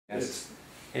Yes.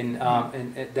 And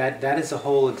that is a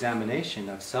whole examination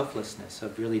of selflessness,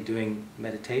 of really doing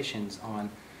meditations on,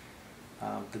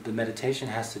 the meditation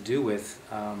has to do with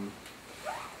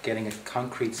getting a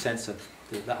concrete sense of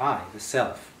the I, the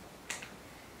self.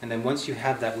 And then once you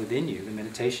have that within you, the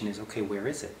meditation is, okay, where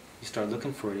is it? You start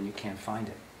looking for it and you can't find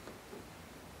it.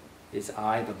 Is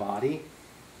I the body?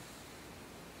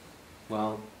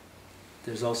 Well,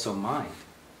 there's also mind.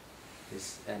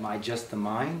 Am I just the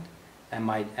mind?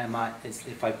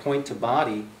 If I point to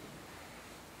body,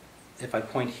 if I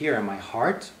point here, am I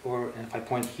heart? Or if I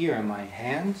point here, am I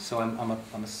hand? So I'm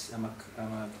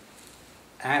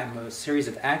a series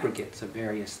of aggregates of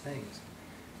various things.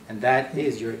 And that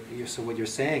is, so what you're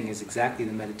saying is exactly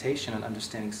the meditation on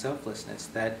understanding selflessness,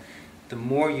 that the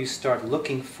more you start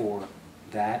looking for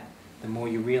that, the more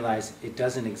you realize it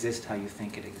doesn't exist how you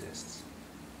think it exists.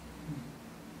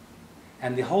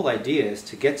 And the whole idea is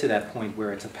to get to that point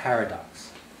where it's a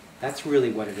paradox. That's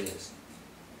really what it is.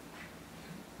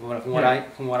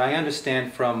 From what I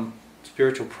understand from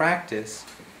spiritual practice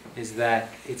is that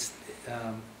it's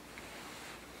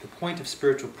the point of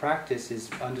spiritual practice is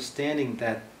understanding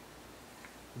that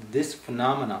this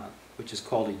phenomenon, which is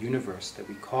called a universe, that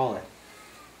we call it,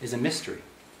 is a mystery.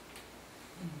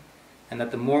 And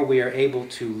that the more we are able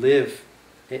to live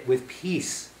with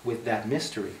peace with that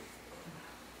mystery,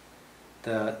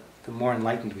 the more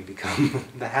enlightened we become,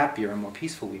 the happier and more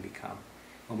peaceful we become.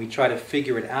 When we try to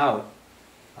figure it out,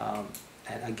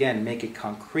 and again, make it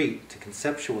concrete, to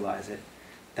conceptualize it,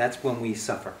 that's when we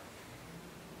suffer.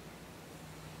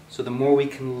 So the more we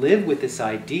can live with this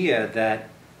idea that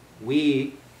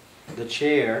we, the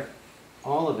chair,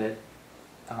 all of it,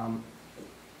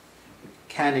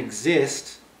 can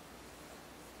exist,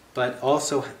 but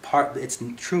also its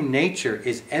true nature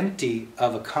is empty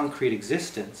of a concrete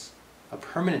existence, a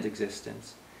permanent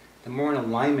existence, the more in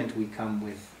alignment we come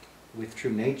with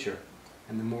true nature,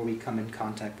 and the more we come in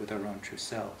contact with our own true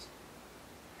selves.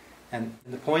 And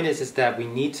the point is that we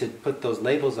need to put those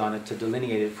labels on it to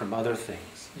delineate it from other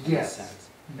things. Yes. In a sense.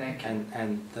 Thank you.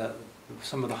 And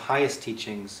some of the highest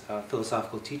teachings,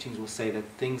 philosophical teachings, will say that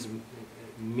things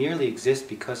merely exist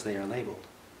because they are labeled.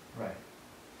 Right.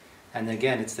 And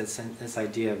again, it's this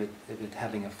idea of it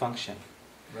having a function.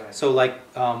 Right. So like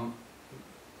a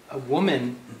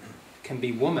woman can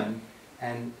be woman,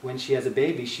 and when she has a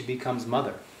baby, she becomes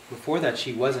mother. Before that,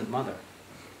 she wasn't mother.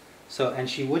 And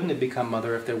she wouldn't have become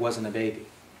mother if there wasn't a baby.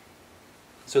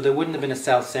 So there wouldn't have been a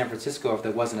South San Francisco if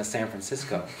there wasn't a San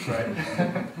Francisco.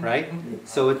 Right. Right?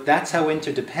 So that's how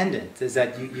interdependent, is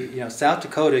that you know, South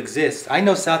Dakota exists. I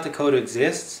know South Dakota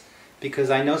exists because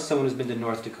I know someone who's been to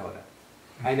North Dakota.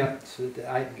 I know,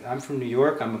 I'm from New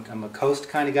York, I'm a coast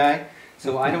kind of guy,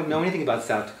 so I don't know anything about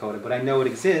South Dakota, but I know it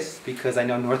exists because I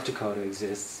know North Dakota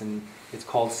exists, and it's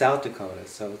called South Dakota,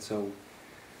 so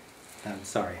I'm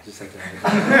sorry, I just said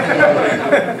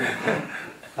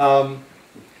that.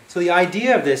 So the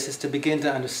idea of this is to begin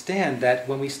to understand that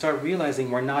when we start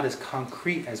realizing we're not as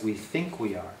concrete as we think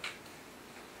we are,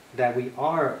 that we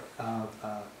are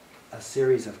a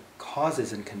series of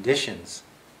causes and conditions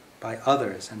by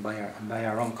others and by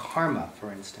our own karma,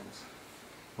 for instance.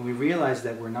 When we realize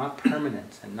that we're not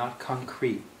permanent and not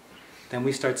concrete, then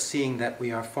we start seeing that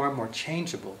we are far more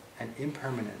changeable and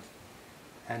impermanent,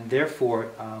 and therefore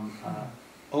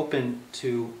open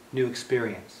to new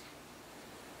experience.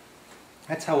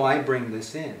 That's how I bring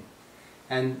this in.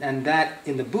 And that,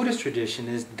 in the Buddhist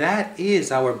tradition, that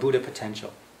is our Buddha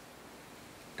potential.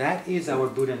 That is our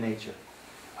Buddha nature.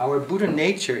 Our Buddha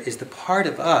nature is the part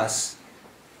of us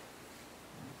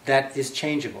that is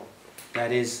changeable,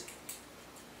 that is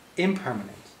impermanent,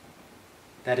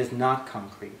 that is not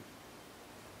concrete.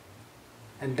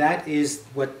 And that is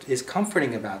what is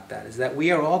comforting about that, is that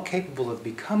we are all capable of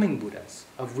becoming Buddhas,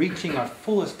 of reaching our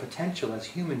fullest potential as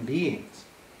human beings,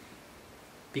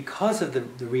 because of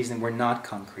the reason we're not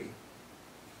concrete.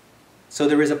 So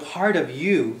there is a part of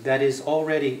you that is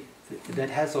already, that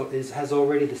has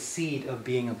already the seed of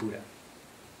being a Buddha.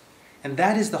 And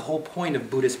that is the whole point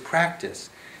of Buddhist practice.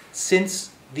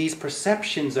 Since these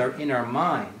perceptions are in our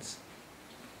minds,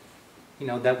 you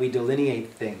know, that we delineate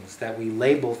things, that we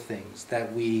label things,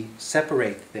 that we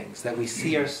separate things, that we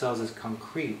see ourselves as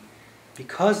concrete,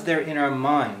 because they're in our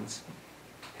minds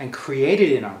and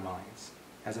created in our minds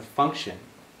as a function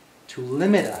to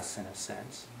limit us in a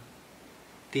sense,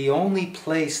 the only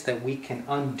place that we can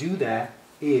undo that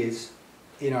is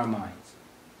in our minds.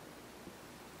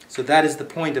 So that is the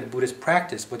point of Buddhist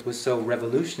practice. What was so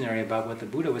revolutionary about what the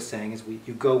Buddha was saying is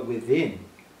you go within.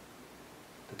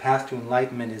 The path to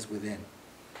enlightenment is within.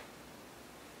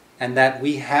 And that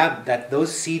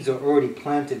those seeds are already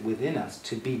planted within us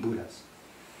to be Buddhas.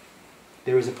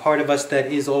 There is a part of us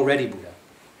that is already Buddha.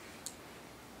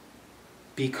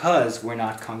 Because we're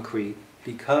not concrete,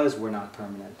 because we're not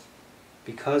permanent,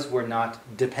 because we're not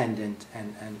dependent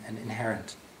and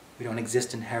inherent. We don't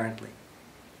exist inherently.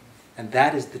 And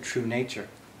that is the true nature.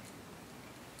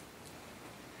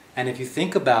 And if you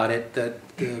think about it,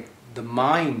 the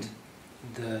mind,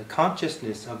 the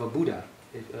consciousness of a Buddha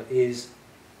is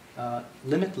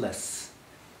limitless.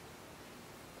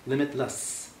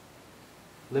 Limitless.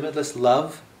 Limitless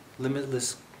love,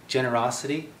 limitless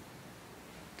generosity,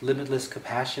 limitless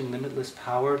compassion, limitless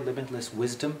power, limitless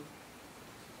wisdom,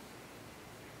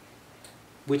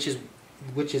 which is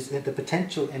the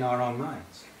potential in our own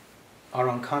minds, our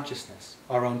own consciousness,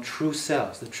 our own true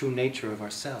selves, the true nature of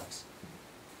ourselves.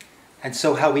 And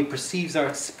so how we perceive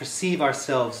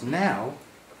ourselves now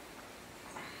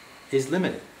is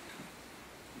limited.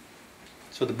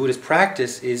 So the Buddhist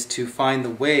practice is to find the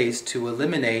ways to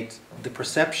eliminate the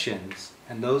perceptions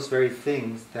and those very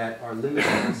things that are limiting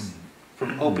us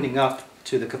from opening up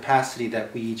to the capacity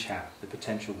that we each have, the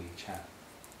potential we each have.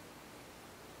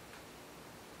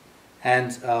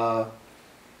 And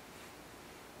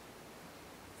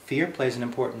fear plays an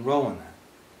important role in that.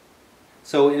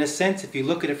 So in a sense, if you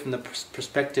look at it from the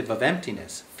perspective of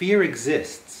emptiness, fear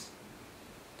exists.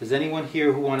 Does anyone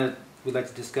here who would like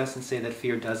to discuss and say that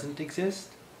fear doesn't exist?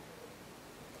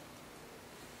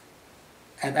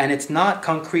 And it's not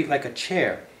concrete like a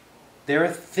chair. There are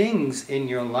things in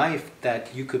your life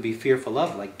that you could be fearful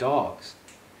of, like dogs.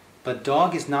 But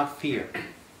dog is not fear.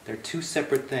 They're two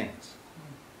separate things.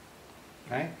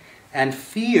 Right? And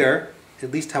fear,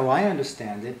 at least how I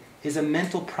understand it, is a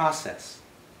mental process.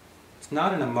 It's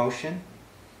not an emotion.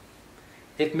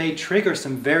 It may trigger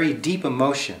some very deep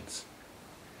emotions.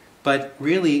 But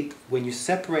really, when you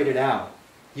separate it out,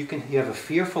 you have a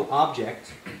fearful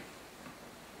object,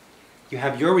 you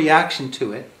have your reaction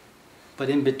to it, but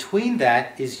in between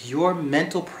that is your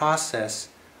mental process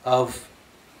of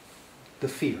the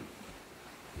fear.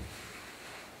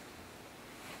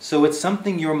 So it's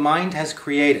something your mind has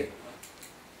created.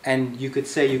 And you could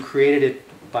say you created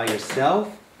it by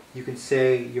yourself. You can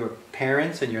say your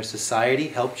parents and your society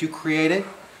helped you create it.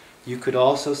 You could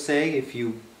also say, if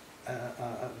you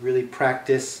really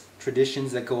practice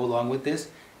traditions that go along with this,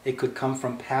 it could come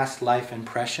from past life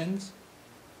impressions.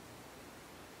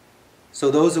 So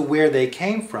those are where they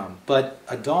came from. But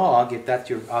a dog, if that's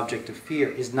your object of fear,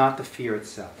 is not the fear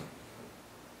itself.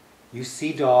 You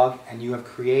see dog and you have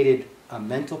created a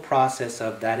mental process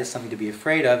of that is something to be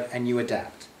afraid of, and you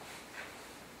adapt.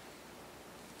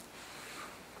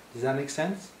 Does that make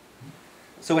sense?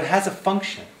 So it has a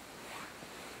function.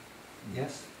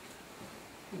 Yes?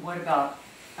 What about,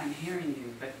 I'm hearing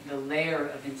you, but the layer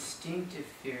of instinctive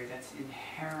fear that's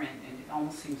inherent, and it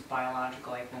almost seems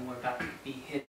biological, like when we're about to be hit